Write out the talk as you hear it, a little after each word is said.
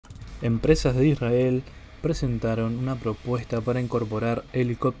Empresas de Israel presentaron una propuesta para incorporar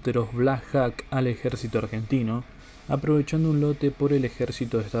helicópteros Black Hawk al ejército argentino, aprovechando un lote por el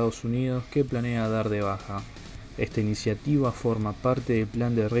ejército de Estados Unidos que planea dar de baja. Esta iniciativa forma parte del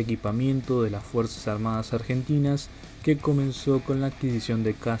plan de reequipamiento de las Fuerzas Armadas argentinas, que comenzó con la adquisición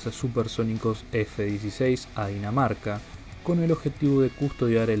de cazas supersónicos F-16 a Dinamarca, con el objetivo de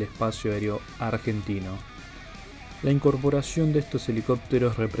custodiar el espacio aéreo argentino. La incorporación de estos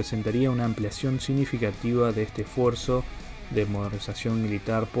helicópteros representaría una ampliación significativa de este esfuerzo de modernización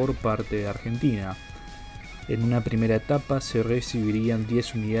militar por parte de Argentina. En una primera etapa se recibirían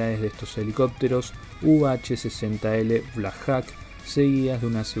 10 unidades de estos helicópteros UH-60L Black Hawk, seguidas de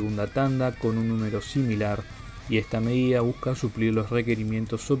una segunda tanda con un número similar, y esta medida busca suplir los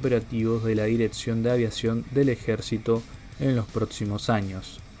requerimientos operativos de la Dirección de Aviación del Ejército en los próximos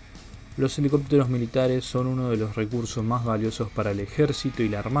años. Los helicópteros militares son uno de los recursos más valiosos para el ejército y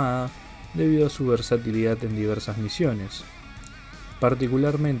la armada debido a su versatilidad en diversas misiones.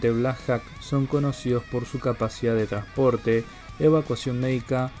 Particularmente Black Hawk son conocidos por su capacidad de transporte, evacuación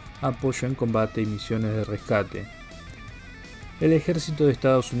médica, apoyo en combate y misiones de rescate. El ejército de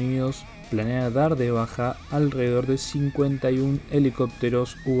Estados Unidos planea dar de baja alrededor de 51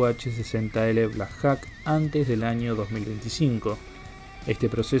 helicópteros UH-60L Black Hawk antes del año 2025. Este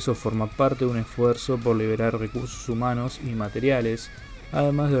proceso forma parte de un esfuerzo por liberar recursos humanos y materiales,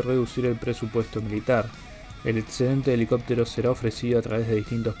 además de reducir el presupuesto militar. El excedente de helicópteros será ofrecido a través de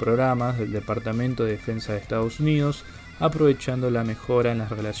distintos programas del Departamento de Defensa de Estados Unidos, aprovechando la mejora en las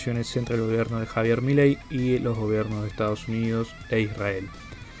relaciones entre el gobierno de Javier Milei y los gobiernos de Estados Unidos e Israel.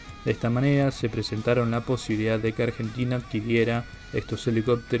 De esta manera se presentaron la posibilidad de que Argentina adquiriera estos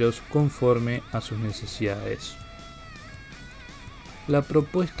helicópteros conforme a sus necesidades. La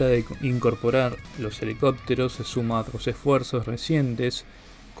propuesta de incorporar los helicópteros se suma a otros esfuerzos recientes,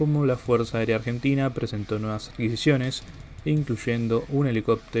 como la Fuerza Aérea Argentina presentó nuevas adquisiciones, incluyendo un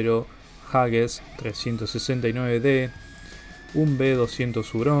helicóptero Hages 369D, un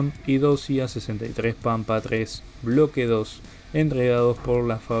B-200 Hurón y dos IA-63 Pampa 3 Bloque 2, entregados por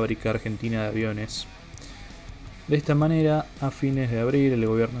la fábrica argentina de aviones. De esta manera, a fines de abril, el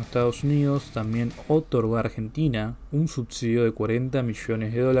gobierno de Estados Unidos también otorgó a Argentina un subsidio de $40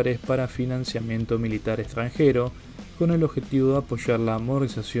 millones para financiamiento militar extranjero, con el objetivo de apoyar la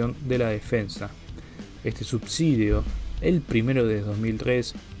modernización de la defensa. Este subsidio, el primero desde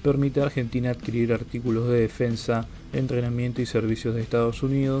 2003, permite a Argentina adquirir artículos de defensa, entrenamiento y servicios de Estados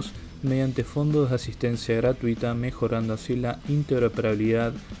Unidos mediante fondos de asistencia gratuita, mejorando así la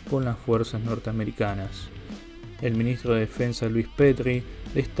interoperabilidad con las fuerzas norteamericanas. El ministro de Defensa Luis Petri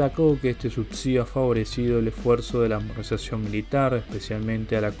destacó que este subsidio ha favorecido el esfuerzo de la modernización militar,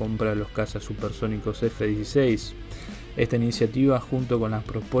 especialmente a la compra de los cazas supersónicos F-16. Esta iniciativa, junto con las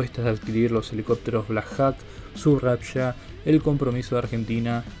propuestas de adquirir los helicópteros Black Hawk, subraya el compromiso de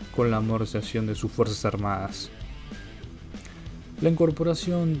Argentina con la modernización de sus Fuerzas Armadas. La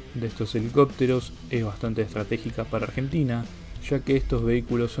incorporación de estos helicópteros es bastante estratégica para Argentina, ya que estos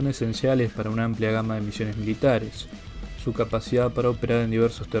vehículos son esenciales para una amplia gama de misiones militares. Su capacidad para operar en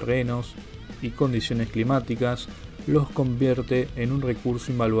diversos terrenos y condiciones climáticas los convierte en un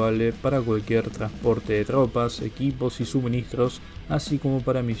recurso invaluable para cualquier transporte de tropas, equipos y suministros, así como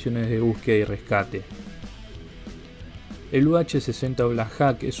para misiones de búsqueda y rescate. El UH-60 Black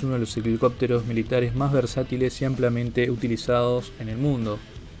Hawk es uno de los helicópteros militares más versátiles y ampliamente utilizados en el mundo.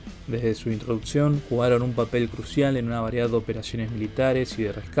 Desde su introducción jugaron un papel crucial en una variedad de operaciones militares y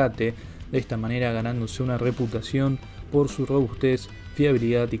de rescate, de esta manera ganándose una reputación por su robustez,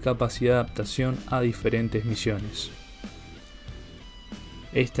 fiabilidad y capacidad de adaptación a diferentes misiones.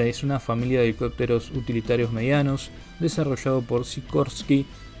 Esta es una familia de helicópteros utilitarios medianos desarrollado por Sikorsky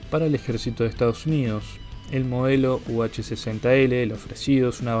para el ejército de Estados Unidos. El modelo UH-60L, el ofrecido,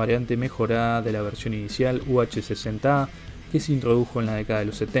 es una variante mejorada de la versión inicial UH-60A, que se introdujo en la década de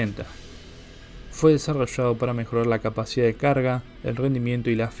los 70. Fue desarrollado para mejorar la capacidad de carga, el rendimiento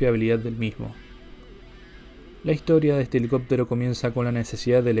y la fiabilidad del mismo. La historia de este helicóptero comienza con la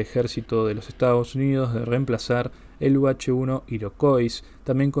necesidad del ejército de los Estados Unidos de reemplazar el UH-1 Iroquois,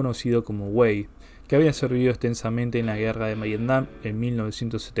 también conocido como Wei, que había servido extensamente en la guerra de Vietnam en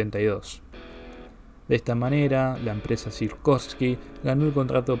 1972. De esta manera, la empresa Sikorsky ganó el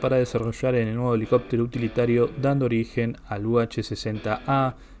contrato para desarrollar el nuevo helicóptero utilitario, dando origen al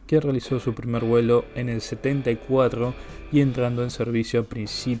UH-60A, que realizó su primer vuelo en el 74 y entrando en servicio a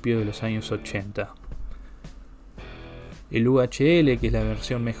principios de los años 80. El UHL, que es la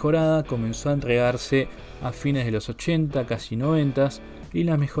versión mejorada, comenzó a entregarse a fines de los 80, casi 90, Y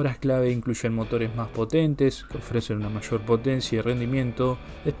las mejoras clave incluyen motores más potentes, que ofrecen una mayor potencia y rendimiento,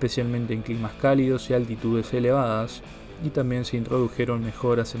 especialmente en climas cálidos y altitudes elevadas, y también se introdujeron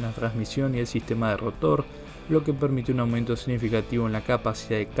mejoras en la transmisión y el sistema de rotor, lo que permite un aumento significativo en la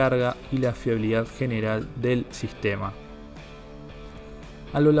capacidad de carga y la fiabilidad general del sistema.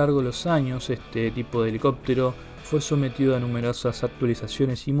 A lo largo de los años, este tipo de helicóptero fue sometido a numerosas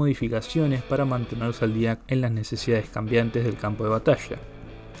actualizaciones y modificaciones para mantenerse al día en las necesidades cambiantes del campo de batalla.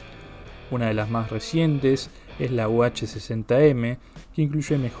 Una de las más recientes es la UH-60M, que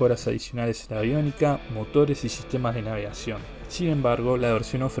incluye mejoras adicionales en aviónica, motores y sistemas de navegación. Sin embargo, la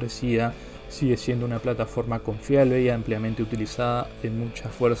versión ofrecida sigue siendo una plataforma confiable y ampliamente utilizada en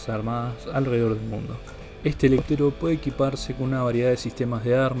muchas Fuerzas Armadas alrededor del mundo. Este helicóptero puede equiparse con una variedad de sistemas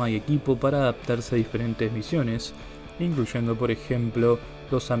de arma y equipo para adaptarse a diferentes misiones, incluyendo por ejemplo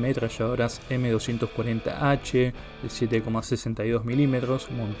dos ametralladoras M240H de 7,62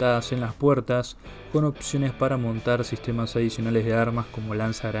 mm montadas en las puertas, con opciones para montar sistemas adicionales de armas como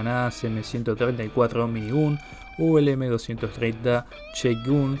lanzagranadas M134 minigun o el M230 check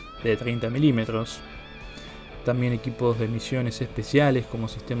gun de 30 mm. También equipos de misiones especiales como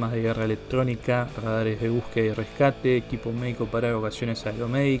sistemas de guerra electrónica, radares de búsqueda y rescate, equipo médico para evacuaciones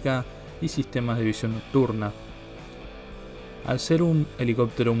aeromédicas y sistemas de visión nocturna. Al ser un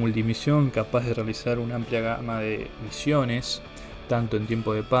helicóptero multimisión capaz de realizar una amplia gama de misiones, tanto en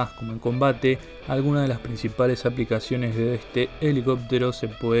tiempo de paz como en combate, algunas de las principales aplicaciones de este helicóptero se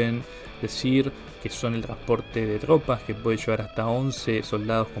pueden decir que son el transporte de tropas, que puede llevar hasta 11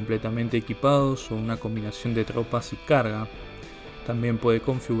 soldados completamente equipados, o una combinación de tropas y carga. También puede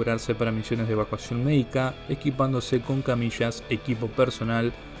configurarse para misiones de evacuación médica, equipándose con camillas, equipo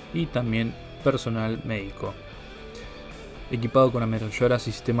personal y también personal médico. Equipado con ametralladoras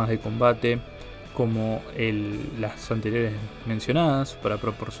y sistemas de combate como las anteriores mencionadas para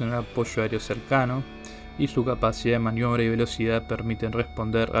proporcionar apoyo aéreo cercano, y su capacidad de maniobra y velocidad permiten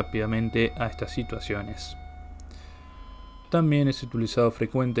responder rápidamente a estas situaciones. También es utilizado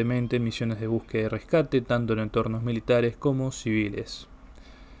frecuentemente en misiones de búsqueda y rescate, tanto en entornos militares como civiles.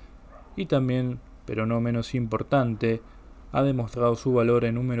 Y también, pero no menos importante, ha demostrado su valor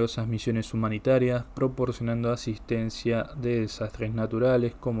en numerosas misiones humanitarias, proporcionando asistencia de desastres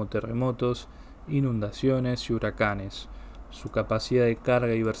naturales como terremotos, inundaciones y huracanes. Su capacidad de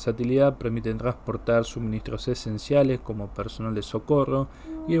carga y versatilidad permiten transportar suministros esenciales como personal de socorro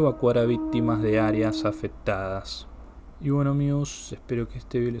y evacuar a víctimas de áreas afectadas. Y bueno amigos, espero que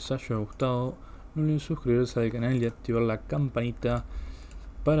este video les haya gustado. No olviden suscribirse al canal y activar la campanita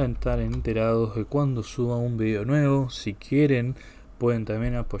para estar enterados de cuando suba un video nuevo. Si quieren, pueden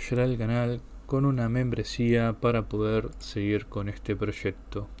también apoyar al canal con una membresía para poder seguir con este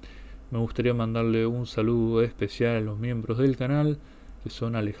proyecto. Me gustaría mandarle un saludo especial a los miembros del canal, que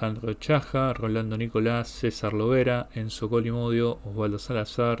son Alejandro Chaja, Rolando Nicolás, César Lovera, Enzo Colimodio, Osvaldo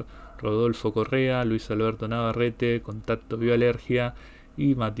Salazar, Rodolfo Correa, Luis Alberto Navarrete, Contacto Bioalergia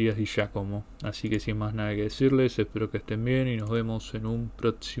y Matías Di Giacomo. Así que sin más nada que decirles, espero que estén bien y nos vemos en un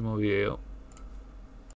próximo video.